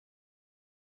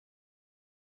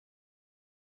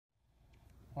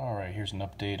Alright, here's an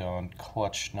update on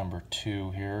clutch number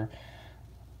 2 here.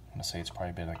 I'm going to say it's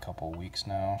probably been a couple weeks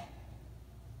now.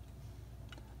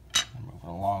 They're moving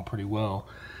along pretty well.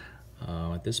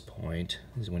 At this point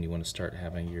is when you want to start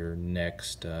having your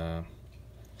next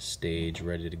stage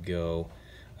ready to go.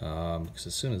 Because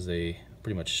as soon as they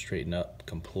pretty much straighten up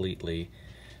completely,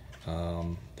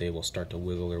 they will start to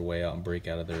wiggle their way out and break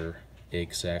out of their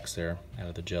egg sacs there, out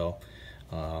of the gel.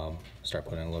 Start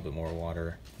putting in a little bit more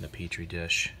water in the petri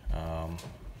dish,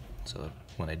 so that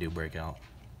when they do break out,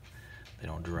 they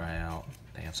don't dry out.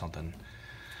 They have something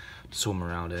to swim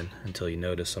around in until you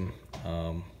notice them.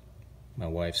 My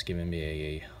wife's giving me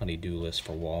a honey-do list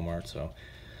for Walmart, so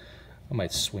I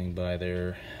might swing by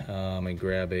there and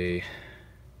grab a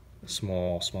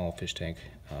small fish tank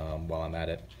while I'm at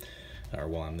it, or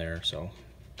while I'm there. So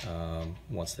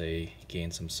once they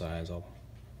gain some size, I'll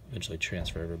eventually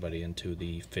transfer everybody into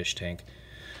the fish tank.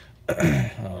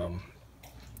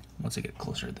 Once I get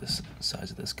closer to this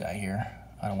size of this guy here,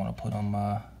 I don't want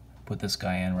to put this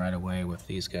guy in right away with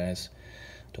these guys.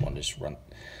 Don't want to just run,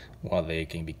 while they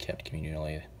can be kept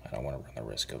communally, I don't want to run the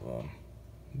risk of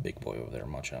big boy over there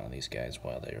munching on these guys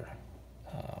while they're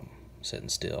sitting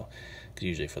still. Because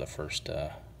usually for the first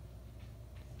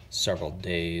several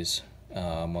days,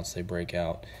 once they break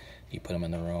out, you put them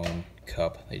in their own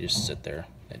cup. They just sit there.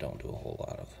 They don't do a whole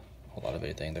lot of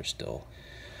anything. They're still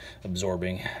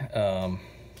absorbing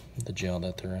the gel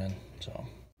that they're in. So,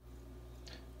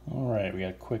 all right, we got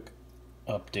a quick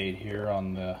update here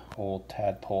on the whole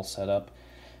tadpole setup.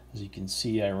 As you can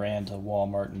see, I ran to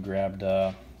Walmart and grabbed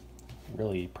a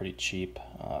really pretty cheap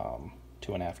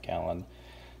 2.5 gallon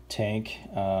tank.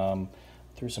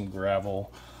 Threw some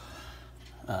gravel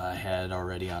I had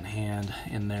already on hand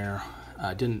in there.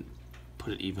 I didn't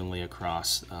put it evenly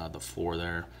across the floor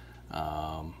there.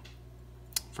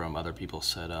 From other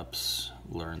people's setups,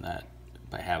 learned that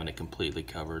by having it completely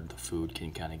covered, the food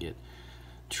can kind of get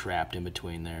trapped in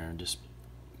between there and just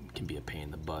can be a pain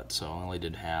in the butt. So I only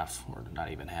did half, or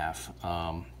not even half,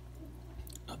 of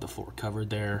the floor covered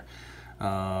there.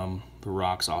 The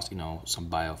rocks also, some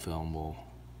biofilm will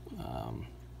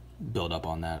build up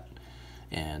on that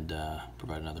and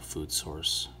provide another food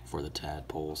source for the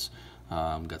tadpoles.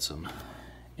 Got some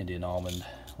Indian almond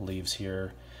leaves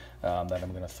here that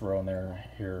I'm going to throw in there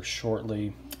here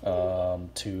shortly. You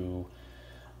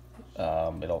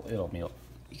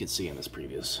can see in this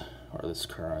previous, or this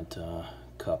current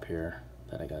cup here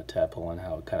that I got a tadpole in,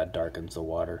 how it kind of darkens the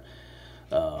water.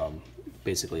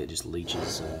 Basically it just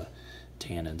leaches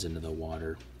tannins into the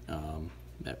water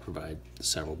that provide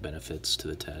several benefits to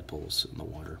the tadpoles in the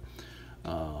water.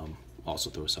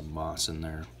 Also throw some moss in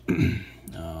there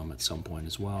at some point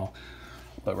as well.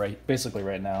 But basically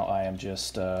right now I am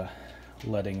just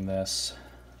letting this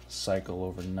cycle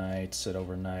overnight, sit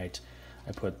overnight.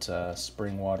 I put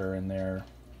spring water in there,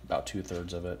 about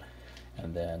 2/3 of it,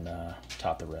 and then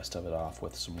top the rest of it off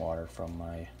with some water from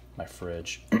my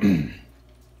fridge,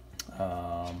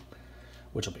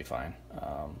 which will be fine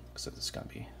because it's going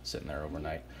to be sitting there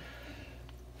overnight.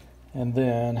 And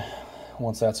then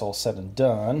once that's all said and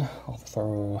done,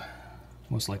 I'll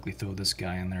most likely throw this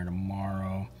guy in there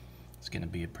tomorrow. It's going to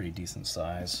be a pretty decent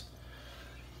size.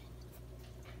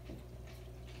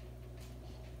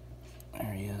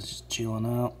 There he is, just chilling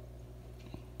out.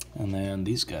 And then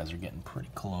these guys are getting pretty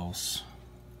close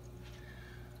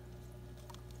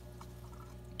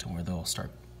to where they'll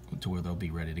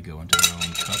be ready to go into their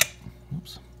own cup.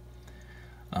 Oops.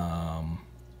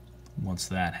 Once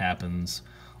that happens,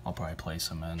 I'll probably place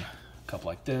them in a cup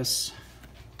like this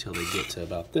till they get to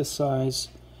about this size,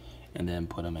 and then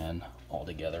put them in all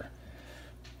together,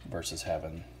 versus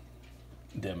having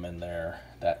them in their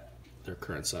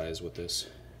current size with this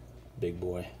big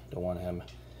boy. Don't want him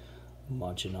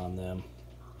munching on them.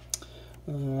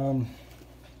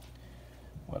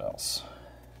 What else?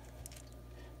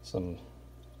 Some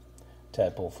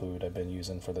tadpole food I've been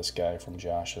using for this guy from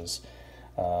Josh's.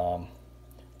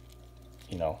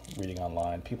 Reading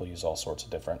online, people use all sorts of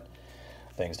different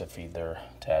things to feed their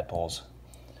tadpoles.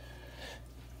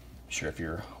 I'm sure if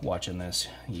you're watching this,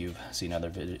 you've seen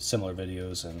other similar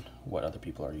videos and what other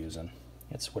people are using.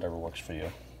 It's whatever works for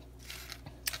you.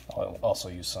 I'll also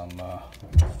use some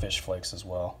fish flakes as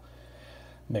well.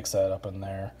 Mix that up in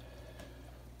there.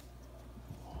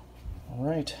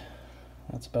 Alright,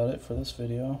 that's about it for this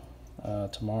video.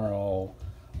 Tomorrow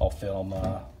I'll film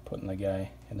putting the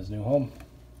guy in his new home.